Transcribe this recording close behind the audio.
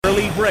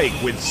Early Break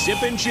with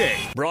Sip and Jay,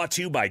 brought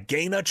to you by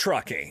Gaina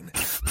Trucking.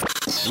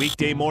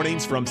 Weekday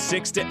mornings from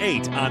 6 to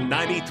 8 on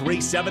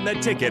 93.7 The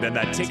Ticket and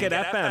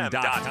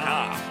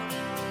theticketfm.com.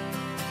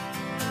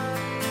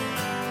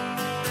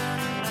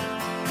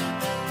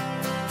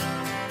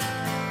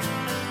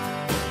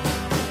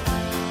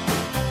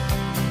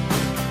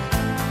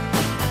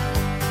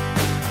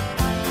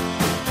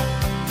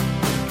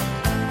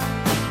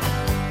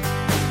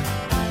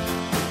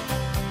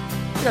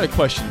 I got a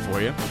question for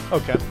you.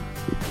 Okay.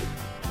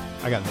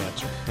 I got an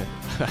answer.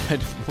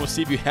 We'll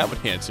see if you have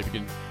an answer. If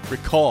you can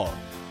recall.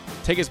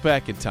 Take us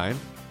back in time.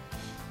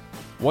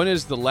 When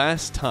is the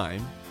last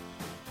time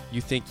you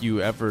think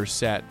you ever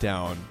sat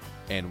down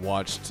and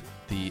watched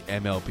the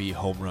MLB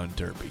Home Run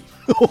Derby?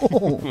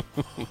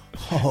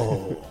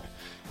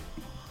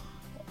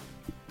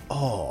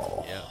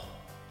 Oh. Yeah.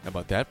 How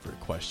about that for a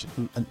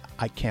question?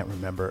 I can't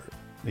remember.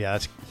 I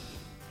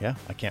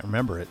can't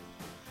remember it.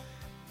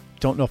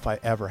 Don't know if I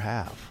ever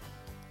have.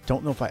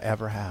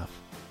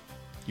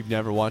 You've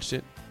never watched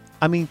it?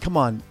 I mean, come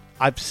on.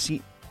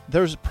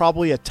 There's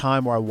probably a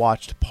time where I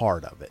watched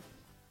part of it.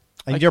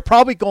 And you're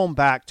probably going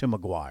back to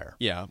McGuire.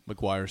 Yeah,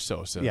 McGuire,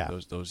 Sosa. Yeah.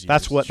 Those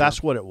years.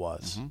 That's what it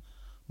was.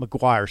 Mm-hmm.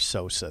 McGuire,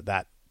 Sosa,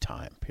 that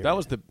time period. That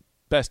was the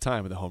best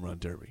time of the Home Run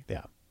Derby.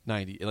 Yeah.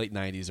 Late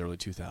 90s, early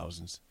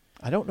 2000s.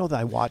 I don't know that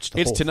I watched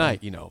the It's whole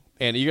tonight, thing.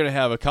 and you're going to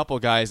have a couple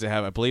of guys that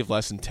have, I believe,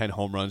 less than 10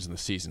 home runs in the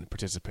season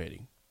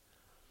participating.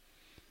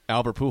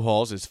 Albert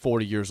Pujols is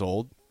 40 years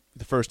old.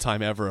 The first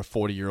time ever a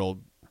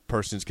 40-year-old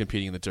person is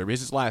competing in the Derby.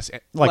 It's his last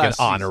an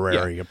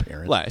honorary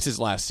appearance. It's his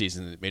last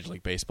season in Major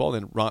League Baseball.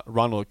 Then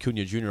Ronald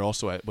Acuna Jr.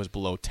 also was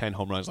below 10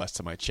 home runs last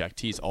time I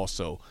checked. He's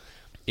also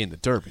in the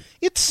Derby.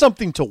 It's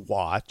something to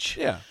watch.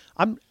 Yeah.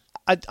 I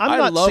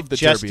loved the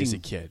Derby as a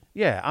kid.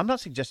 Yeah, I'm not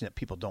suggesting that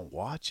people don't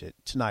watch it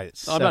tonight at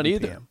 7 I'm not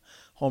either. p.m.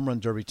 Home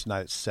Run Derby tonight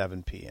at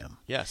 7 p.m.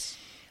 Yes.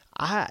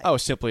 I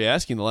was simply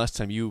asking the last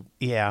time you.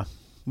 Yeah.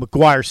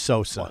 McGuire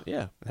Sosa. Well,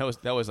 yeah,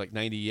 that was like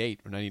 98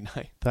 or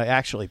 99. I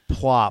actually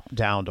plopped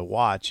down to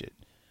watch it.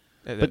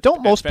 But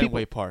don't most people?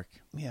 Fenway Park.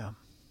 Yeah.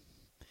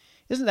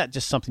 Isn't that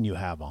just something you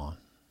have on?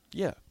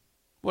 Yeah.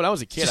 When I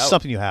was a kid, just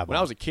something you have. When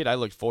I was a kid, I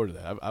looked forward to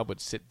that. I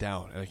would sit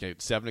down like at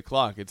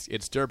 7:00.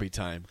 It's Derby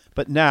time.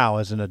 But now,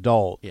 as an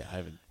adult, yeah, I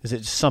haven't. Is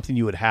it just something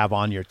you would have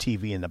on your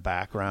TV in the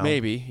background?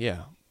 Maybe,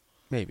 yeah,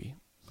 maybe.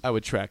 I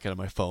would track it on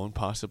my phone,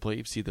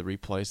 possibly see the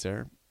replays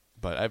there.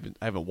 But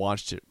I haven't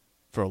watched it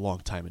for a long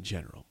time in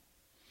general.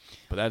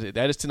 But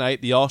that is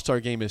tonight. The All-Star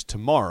game is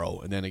tomorrow,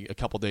 and then a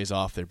couple days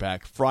off. They're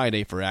back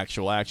Friday for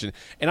actual action.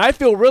 And I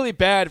feel really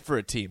bad for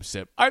a team,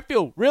 Sip. I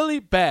feel really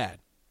bad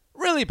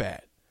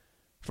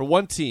for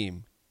one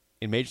team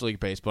in Major League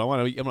Baseball.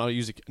 I'm going to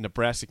use a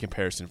Nebraska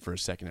comparison for a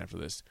second after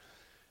this.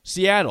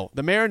 Seattle,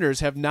 the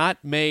Mariners have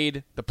not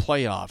made the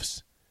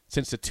playoffs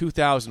since the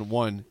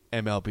 2001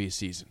 MLB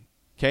season.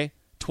 Okay?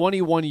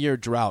 21-year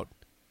drought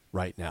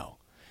right now.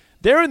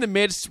 They're in the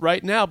midst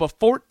right now of a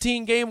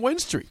 14-game win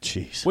streak,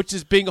 which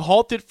is being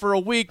halted for a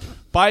week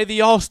by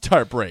the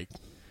All-Star break.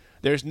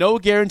 There's no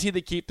guarantee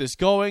they keep this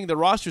going. The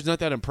roster's not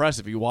that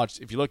impressive. If you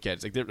look at it,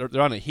 it's like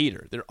they're on a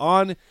heater. They're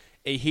on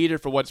a heater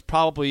for what's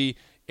probably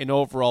an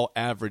overall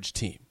average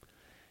team.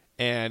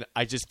 And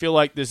I just feel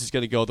like this is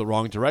going to go the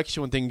wrong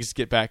direction when things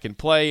get back in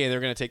play, and they're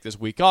going to take this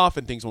week off,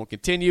 and things won't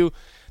continue.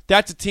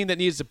 That's a team that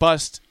needs to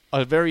bust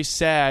a very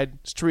sad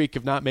streak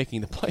of not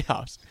making the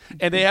playoffs.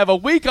 And they have a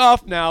week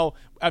off now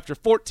after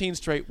 14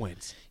 straight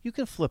wins. You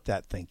can flip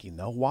that thinking,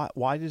 though.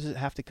 Why does it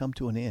have to come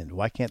to an end?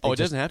 Why can't they it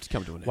doesn't have to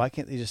come to an end. Why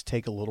can't they just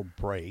take a little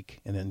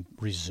break and then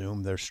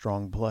resume their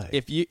strong play?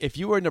 If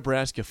you were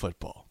Nebraska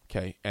football,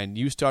 okay, and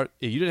you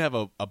didn't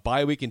have a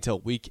bye week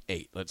until week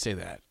 8, let's say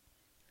that,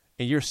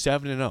 and you're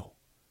 7-0,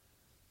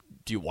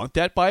 do you want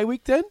that bye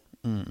week then?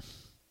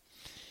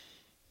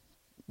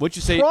 Would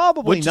you say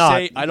probably not?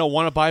 Say, I don't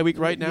want a bye week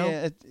right now?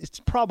 Yeah, it's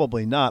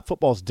probably not.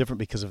 Football's different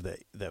because of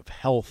the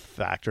health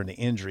factor and the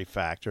injury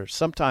factor.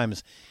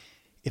 Sometimes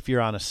if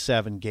you're on a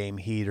 7-game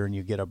heater and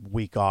you get a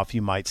week off,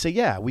 you might say,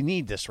 yeah, we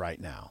need this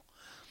right now.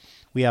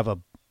 We have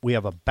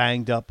a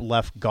banged up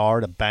left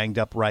guard, a banged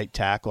up right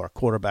tackle, our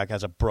quarterback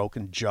has a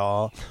broken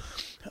jaw.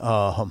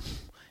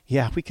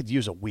 Yeah, we could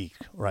use a week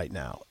right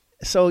now.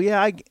 So,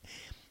 yeah,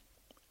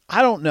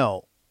 I don't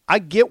know. I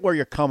get where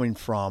you're coming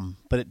from,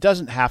 but it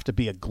doesn't have to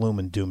be a gloom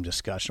and doom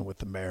discussion with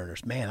the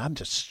Mariners. Man, I'm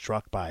just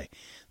struck by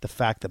the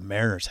fact the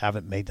Mariners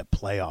haven't made the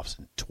playoffs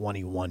in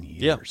 21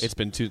 years. Yeah, it's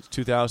been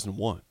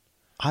 2001.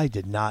 I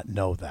did not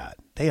know that.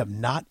 They have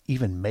not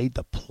even made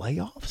the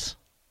playoffs?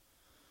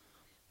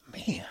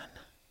 Man,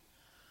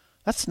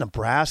 that's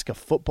Nebraska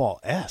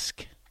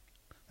football-esque.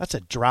 That's a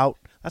drought.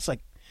 That's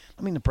like,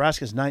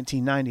 Nebraska's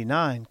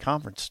 1999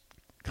 conference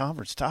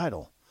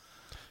title.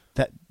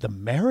 That the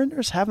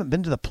Mariners haven't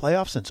been to the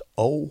playoffs since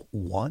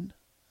 2001?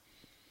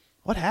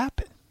 What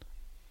happened?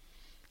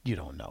 You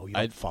don't know. You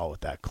don't follow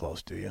it that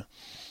close, do you,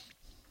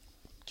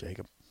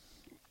 Jacob?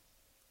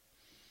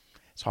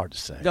 It's hard to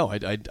say. No,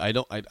 I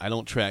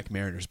don't track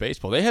Mariners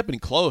baseball. They have been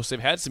close. They've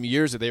had some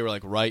years that they were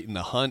like right in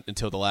the hunt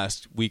until the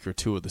last week or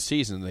two of the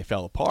season, and they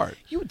fell apart.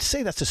 You would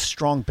say that's a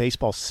strong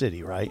baseball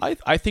city, right?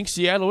 I think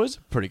Seattle is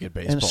a pretty good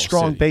baseball and a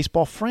strong city.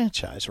 baseball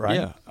franchise, right?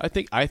 Yeah,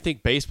 I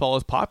think baseball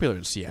is popular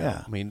in Seattle.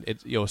 Yeah. I mean,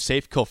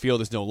 Safeco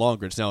Field is no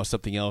longer. It's now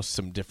something else,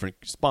 some different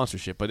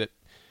sponsorship. But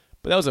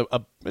that was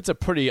it's a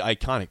pretty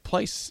iconic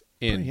place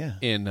in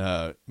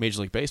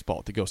Major League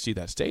Baseball to go see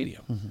that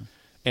stadium. Mm-hmm.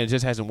 And it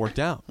just hasn't worked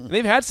out. And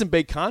they've had some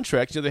big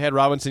contracts. They had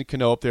Robinson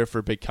Cano up there for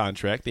a big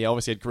contract. They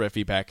obviously had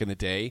Griffey back in the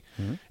day,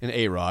 and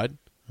A-Rod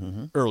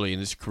early in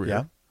his career.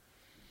 Yeah.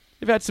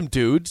 They've had some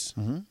dudes.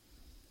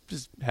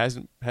 Just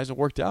hasn't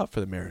worked out for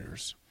the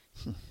Mariners.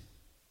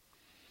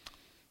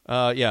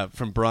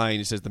 From Brian,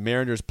 he says the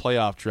Mariners'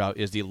 playoff drought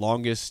is the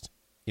longest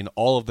in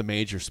all of the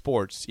major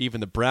sports. Even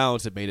the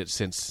Browns have made it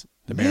since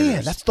the Mariners.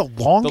 Man, that's the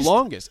longest? The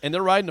longest. And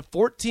they're riding a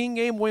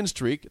 14-game win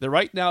streak. They're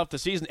right now, if the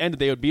season ended,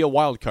 they would be a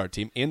wild card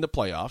team in the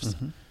playoffs.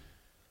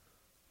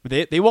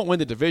 They won't win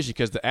the division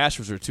because the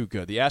Astros are too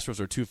good. The Astros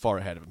are too far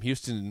ahead of them.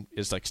 Houston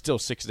is like still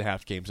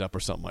 6.5 games up or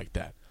something like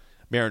that.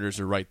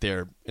 Mariners are right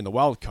there in the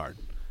wild card.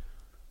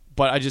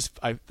 But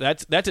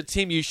that's a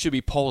team you should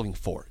be polling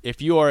for. If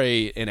you are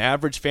an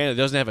average fan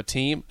that doesn't have a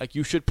team, like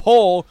you should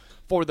poll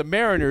for the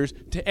Mariners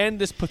to end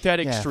this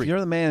pathetic streak. If you're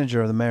the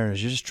manager of the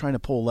Mariners, you're just trying to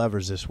pull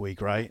levers this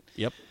week, right?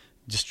 Yep.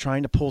 Just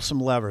trying to pull some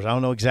levers. I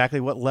don't know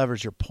exactly what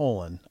levers you're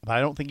pulling, but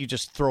I don't think you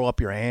just throw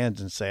up your hands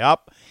and say,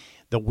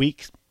 the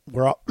week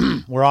we're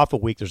off a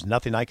week. There's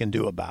nothing I can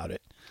do about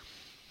it.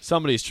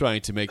 Somebody's trying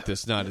to make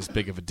this not as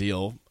big of a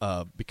deal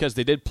because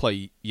they did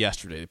play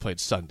yesterday. They played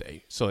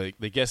Sunday. So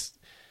they guess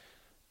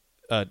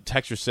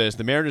Texture says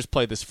the Mariners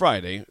play this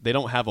Friday. They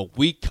don't have a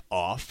week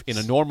off. In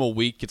a normal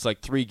week, it's like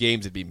 3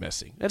 games they'd be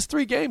missing. That's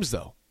 3 games,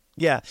 though.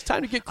 Yeah. It's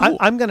time to get cool.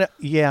 I'm going to,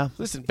 yeah.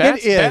 Listen,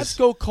 bats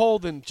go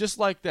cold and just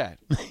like that.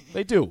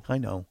 They do. I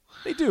know.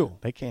 They do.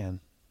 They can.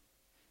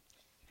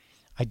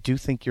 I do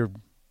think you're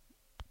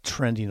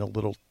trending a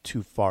little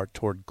too far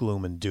toward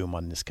gloom and doom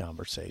on this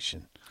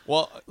conversation.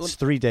 Well, it's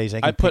 3 days.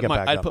 I'd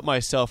put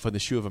myself in the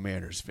shoe of a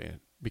Mariners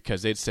fan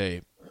because they'd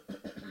say,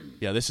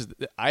 yeah, this is.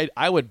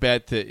 I would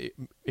bet that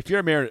if you're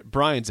a Mariners,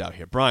 Brian's out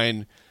here.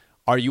 Brian,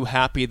 are you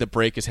happy the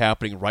break is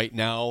happening right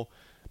now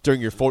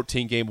during your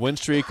 14-game win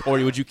streak, or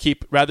would you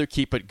rather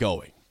keep it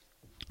going?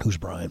 Who's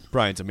Brian?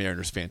 Brian's a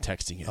Mariners fan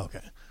texting him.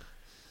 Okay.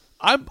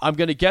 I'm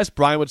going to guess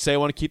Brian would say I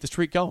want to keep the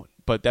streak going,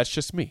 but that's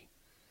just me.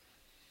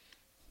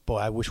 Boy,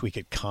 I wish we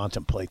could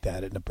contemplate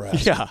that in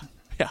Nebraska.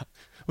 Yeah.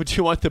 Would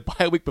you want the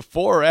bye week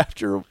before or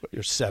after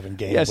your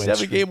 7-game win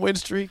streak? 7-game win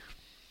streak.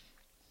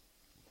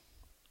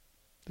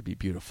 That'd be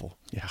beautiful.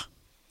 Yeah.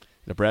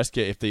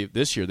 Nebraska, if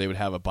this year they would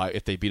have a bye.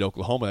 If they beat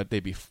Oklahoma,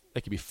 they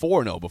could be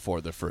 4-0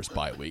 before their first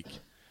bye week.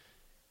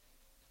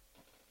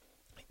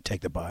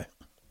 Take the bye.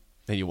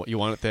 Then you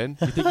want it then?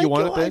 You think you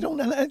want it then? I don't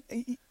know.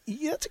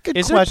 That's a good question.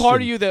 Is there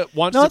part of you that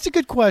wants? No, that's a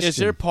good question. Is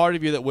there part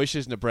of you that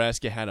wishes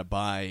Nebraska had a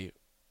bye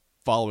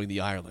following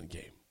the Ireland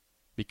game?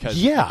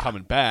 Because you're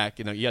coming back,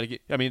 you got to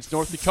get. I mean, it's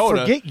North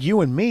Dakota. Forget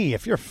you and me.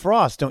 If you're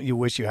Frost, don't you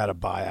wish you had a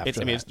bye after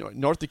that? It's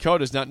North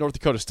Dakota is not North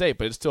Dakota State,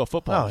 but it's still a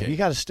football game. You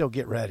got to still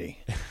get ready.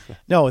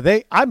 No,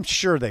 I'm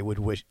sure they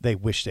wish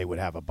they would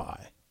have a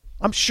bye.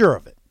 I'm sure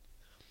of it.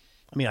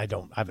 I mean, I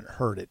haven't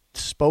heard it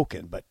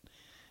spoken, but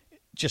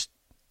just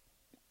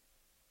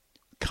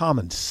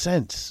common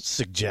sense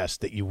suggests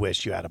that you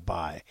wish you had a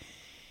bye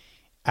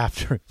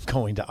after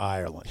going to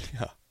Ireland.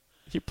 Yeah,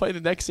 you play the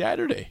next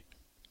Saturday.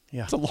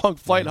 Yeah. It's a long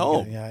flight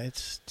home. Yeah,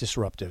 it's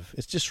disruptive.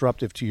 It's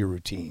disruptive to your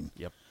routine.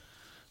 Yep.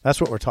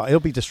 That's what we're talking. It'll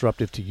be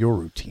disruptive to your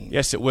routine.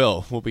 Yes, it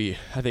will. I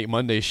think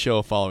Monday's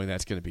show following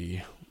that's going to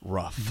be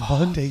rough.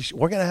 We're going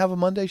to have a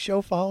Monday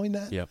show following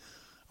that? Yep.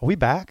 Are we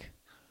back?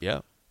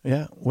 Yeah.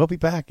 Yeah, we'll be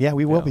back. Yeah,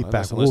 we will be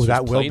back. Oh,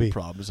 that will be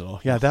problems at all.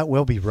 Yeah, that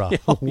will be rough.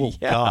 Oh,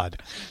 God.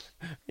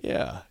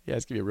 Yeah,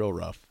 it's going to be real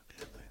rough.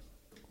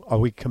 Are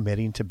we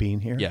committing to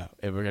being here? Yeah,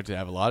 and we're going to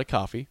have a lot of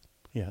coffee.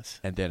 Yes.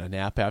 And then a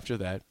nap after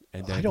that.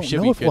 And then I don't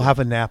know if we'll have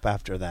a nap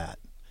after that.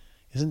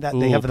 Isn't that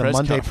they have the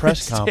Monday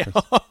press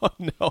conference?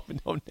 Oh,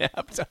 no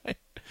nap time.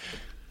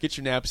 Get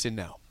your naps in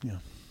now. Yeah.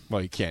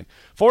 Well, you can.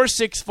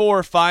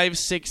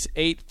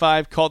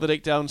 464-5685. Call the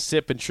Takedown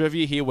Sip and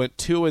Trivia. He went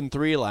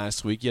 2-3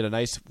 last week. He had a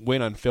nice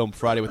win on Film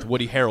Friday with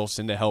Woody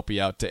Harrelson to help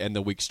you out to end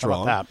the week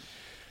strong. How about that?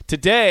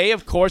 Today,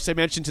 of course, I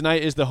mentioned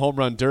tonight is the Home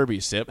Run Derby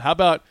Sip. How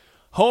about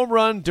Home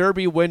Run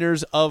Derby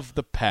winners of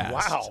the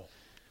past? Wow.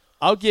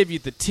 I'll give you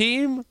the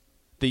team,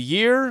 the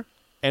year,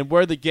 and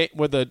where the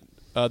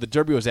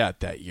Derby was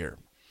at that year.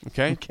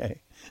 Okay?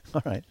 Okay.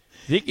 All right.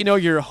 Think you know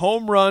your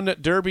home run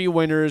derby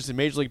winners in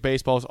Major League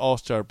Baseball's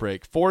All-Star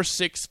break.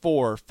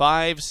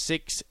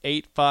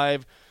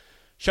 464-5685.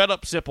 Shut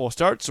Up Sipple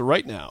starts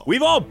right now.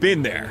 We've all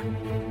been there.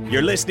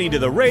 You're listening to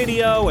the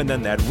radio, and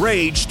then that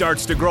rage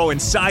starts to grow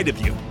inside of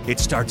you. It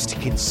starts to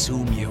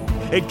consume you.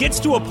 It gets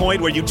to a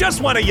point where you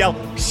just want to yell,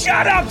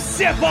 "Shut up,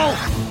 Sipple!"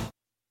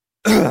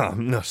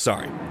 No,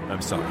 sorry.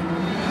 I'm sorry.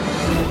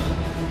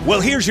 Well,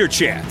 here's your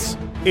chance.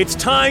 It's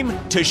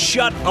time to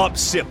shut up,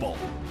 Sipple.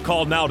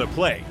 Call now to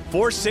play.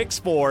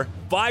 464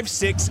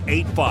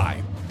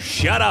 464-5685.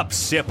 Shut Up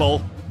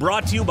Sipple.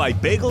 Brought to you by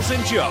Bagels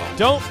Joe.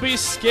 Don't be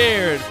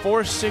scared.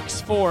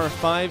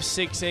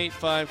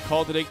 464-5685.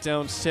 Call the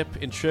Takedown Sip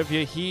in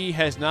trivia. He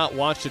has not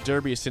watched a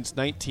Derby since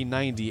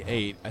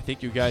 1998. I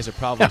think you guys are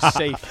probably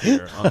safe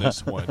here on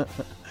this one.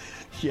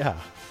 Yeah.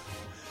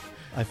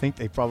 I think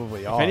they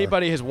probably are. If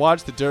anybody has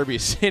watched the Derby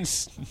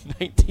since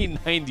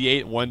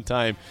 1998 one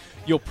time,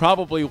 you'll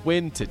probably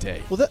win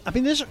today. Well,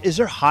 is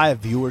there high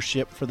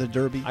viewership for the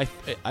Derby?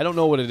 I don't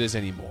know what it is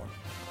anymore.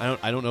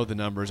 I don't know the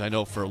numbers. I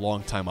know for a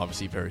long time,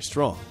 obviously, very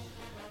strong.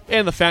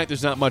 And the fact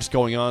there's not much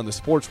going on in the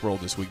sports world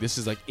this week. This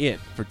is like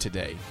it for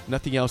today.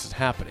 Nothing else is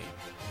happening.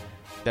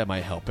 That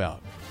might help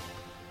out.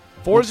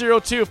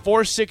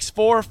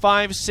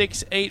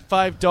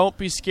 402-464-5685. Don't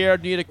be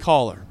scared. Need a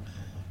caller.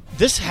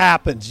 This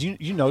happens.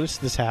 You notice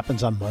this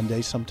happens on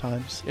Mondays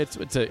sometimes? It's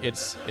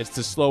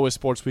the slowest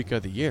sports week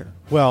of the year.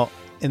 Well,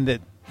 and the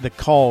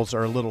calls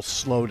are a little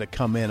slow to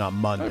come in on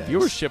Mondays.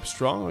 Viewership's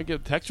strong.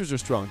 Textures are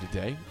strong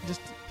today.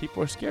 Just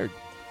people are scared.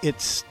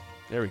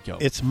 There we go.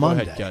 It's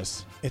Monday. Go ahead,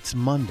 Gus. It's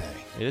Monday.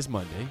 It is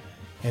Monday.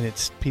 And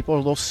people are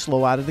a little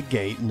slow out of the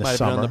gate in the Might have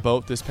summer. been on the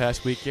boat this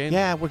past weekend.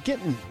 Yeah, we're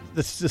getting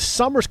the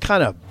summer's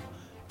kind of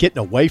getting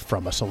away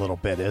from us a little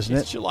bit, isn't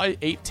It's it? July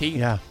 18th.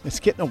 Yeah, it's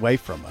getting away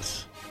from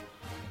us.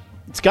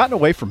 It's gotten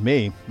away from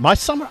me. I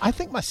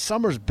think my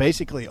summer's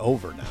basically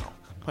over now.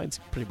 Mine's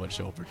pretty much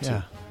over, too.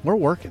 Yeah, we're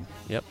working.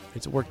 Yep,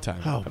 it's work time.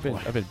 Oh, I've boy.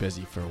 been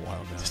busy for a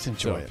while now. Just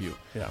enjoy it.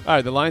 Yeah. All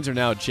right, the lines are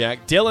now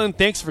jacked. Dylan,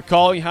 thanks for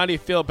calling. How do you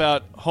feel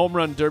about home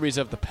run derbies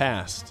of the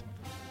past?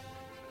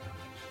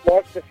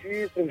 Watched a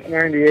few since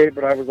 98,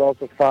 but I was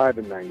also 5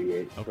 in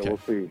 98, Okay. so we'll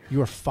see. You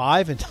were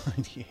 5 and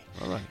 98.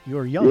 All right. You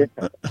were young. Yeah.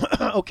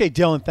 Okay,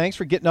 Dylan, thanks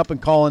for getting up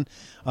and calling.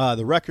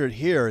 The record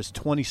here is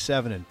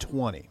 27 and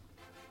 20.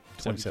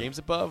 7 27. games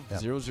above, Yeah.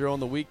 0-0 on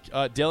the week.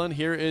 Dylan,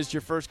 here is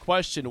your first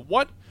question.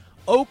 What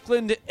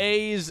Oakland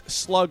A's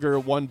slugger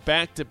won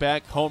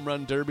back-to-back home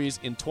run derbies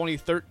in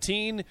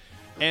 2013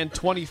 and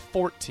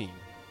 2014?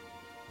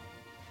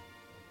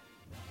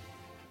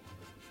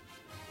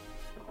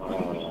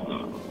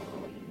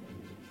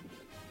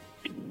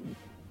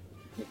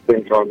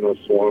 Think on this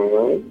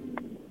one.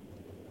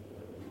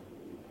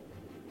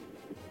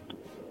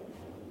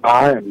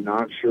 I am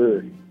not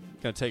sure.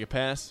 Gonna take a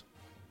pass?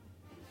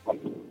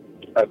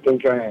 I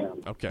think I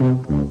am. Okay.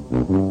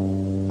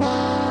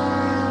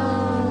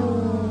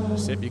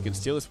 Sip, you can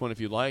steal this one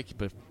if you like,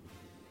 but if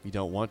you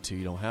don't want to,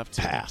 you don't have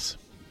to. Pass.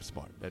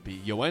 Smart. That'd be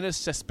Yoenis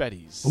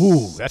Cespedes.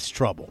 Ooh, that's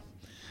trouble.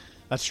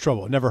 That's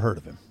trouble. Never heard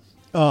of him.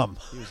 He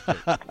was good.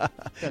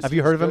 Have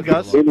you heard of him, good.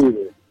 Gus? Me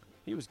neither.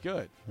 He was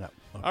good. No.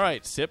 Okay. All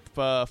right, Sip,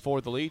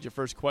 for the lead, your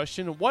first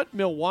question. What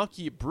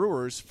Milwaukee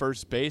Brewers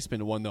first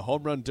baseman won the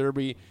home run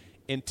derby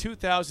in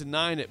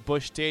 2009 at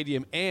Busch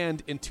Stadium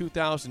and in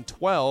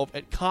 2012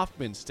 at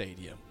Kauffman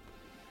Stadium?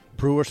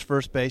 Brewers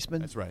first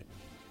baseman? That's right.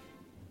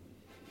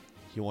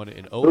 He won it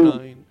in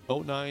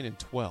 09 and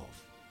 12.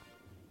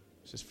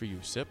 This is for you,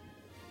 Sip.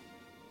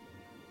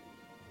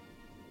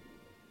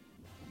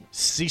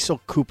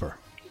 Cecil Cooper.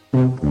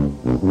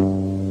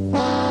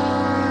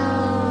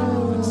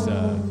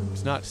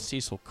 It's not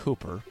Cecil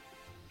Cooper.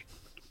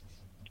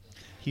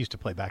 He used to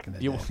play back in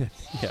the You, day.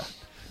 yeah.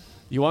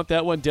 You want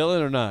that one,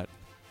 Dylan, or not?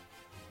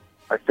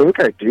 I think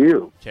I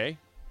do. Okay.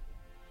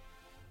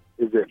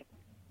 Is it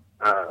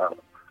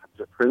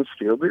Prince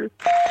Fielder?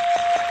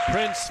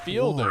 Prince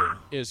Fielder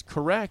is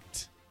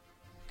correct.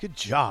 Good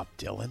job,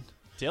 Dylan.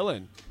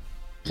 Dylan,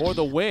 for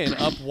the win,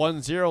 up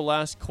 1-0.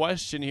 Last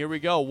question. Here we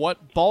go.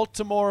 What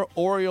Baltimore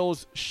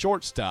Orioles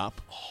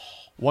shortstop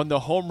won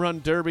the home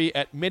run derby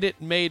at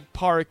Minute Maid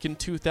Park in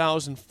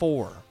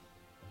 2004?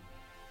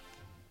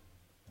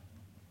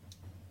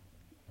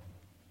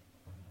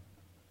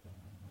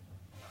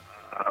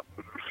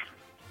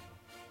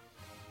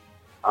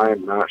 I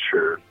am not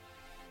sure.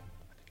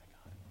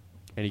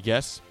 Any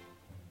guess?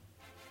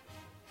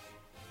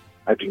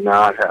 I do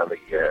not have a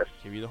guess.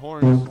 Give you the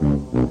horns.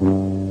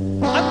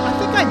 I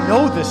think I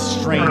know this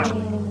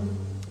strangely.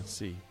 Let's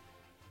see.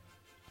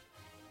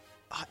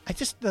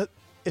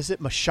 Is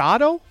it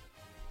Machado?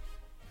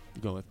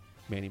 You going with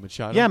Manny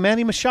Machado? Yeah,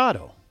 Manny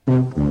Machado. Is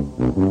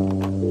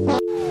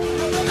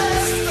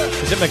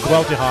it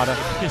Miguel Tejada?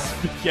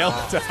 It's Miguel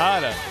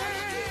Tejada.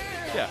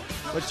 Yeah.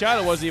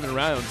 Machado wasn't even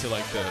around until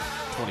like the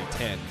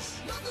 2010s.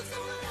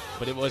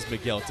 But it was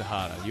Miguel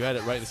Tejada. You had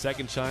it right the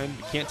second time.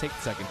 You can't take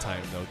the second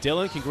time, though.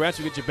 Dylan, congrats.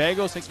 We get your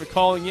bagels. Thanks for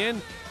calling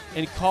in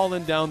and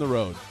calling down the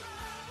road.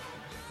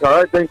 All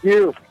right, thank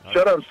you.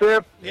 Shut up,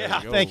 Sip.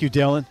 Yeah, thank you,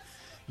 Dylan.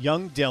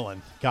 Young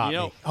Dylan got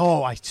me.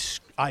 Oh,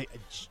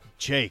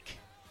 Jake.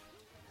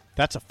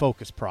 That's a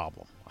focus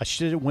problem. I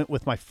should have went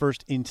with my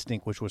first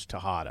instinct, which was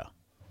Tejada.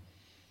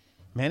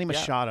 Manny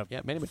Machado.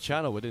 Yeah, Manny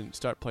Machado didn't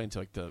start playing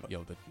until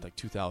like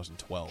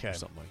 2012 or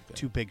something like that.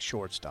 Two big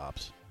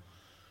shortstops.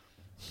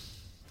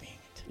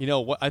 You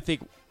know what? I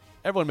think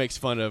everyone makes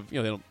fun of.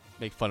 They don't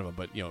make fun of him,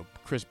 but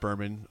Chris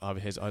Berman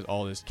has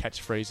all his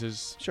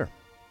catchphrases. Sure.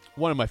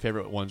 One of my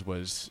favorite ones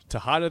was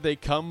Tejada they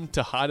come,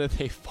 Tejada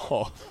they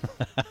fall.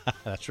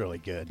 That's really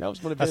good. That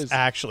was one of That's his.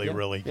 actually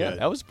really Yeah, good.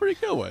 that was a pretty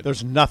good one.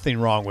 There's nothing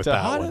wrong with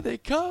that Tejada one. they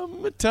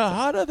come,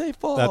 Tejada they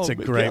fall. That's a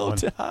great Miguel one.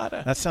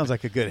 Tejada. That sounds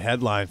like a good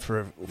headline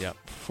for Yep.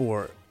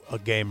 a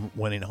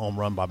game-winning home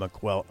run by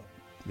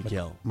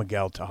Miguel.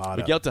 Miguel Tejada.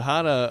 Miguel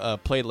Tejada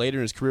played later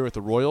in his career with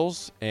the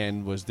Royals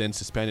and was then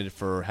suspended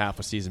for half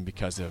a season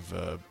because of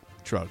a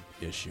drug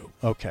issue.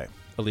 Okay.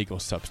 Illegal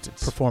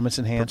substance. Performance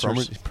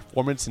enhancers.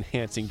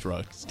 Performance-enhancing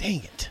drugs.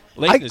 Dang it.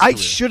 Late in his I career.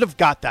 should have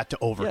got that to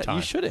overtime. Yeah,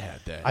 you should have had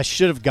that. I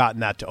should have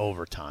gotten that to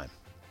overtime.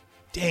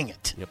 Dang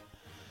it. Yep.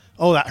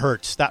 Oh, that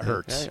hurts. That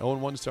hurts. Okay,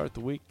 0-1 to start the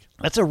week.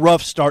 That's a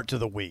rough start to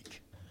the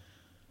week.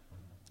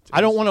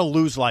 I don't want to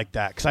lose like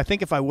that because I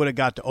think if I would have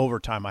got to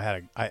overtime, you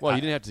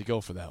didn't have to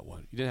go for that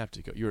one. You didn't have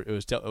to go. It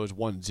was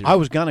 1-0. I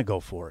was gonna go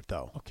for it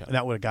though. Okay. And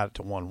that would have got it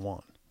to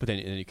 1-1. But then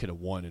you could have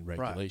won in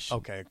regulation.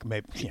 Okay,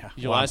 maybe. Yeah.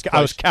 Your Well, last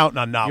I was question- counting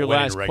on not Your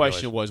winning last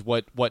regulation. question was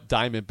what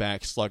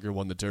Diamondback slugger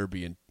won the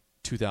Derby in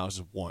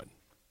 2001?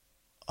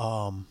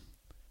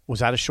 Was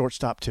that a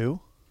shortstop too?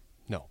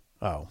 No.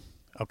 Oh,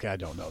 okay. I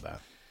don't know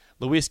that.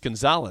 Luis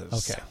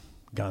Gonzalez. Okay.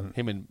 Gun.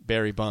 Him and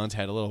Barry Bonds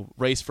had a little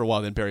race for a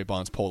while. Then Barry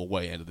Bonds pulled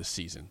away end of the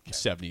season.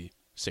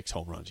 76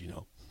 home runs,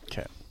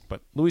 Okay. But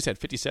Luis had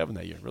 57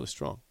 that year. Really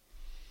strong.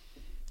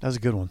 That was a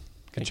good one.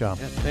 Good job.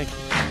 Yeah,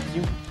 thank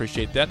you.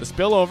 Appreciate that. The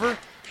spillover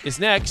is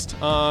next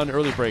on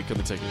Early Break on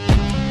the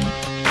Ticket.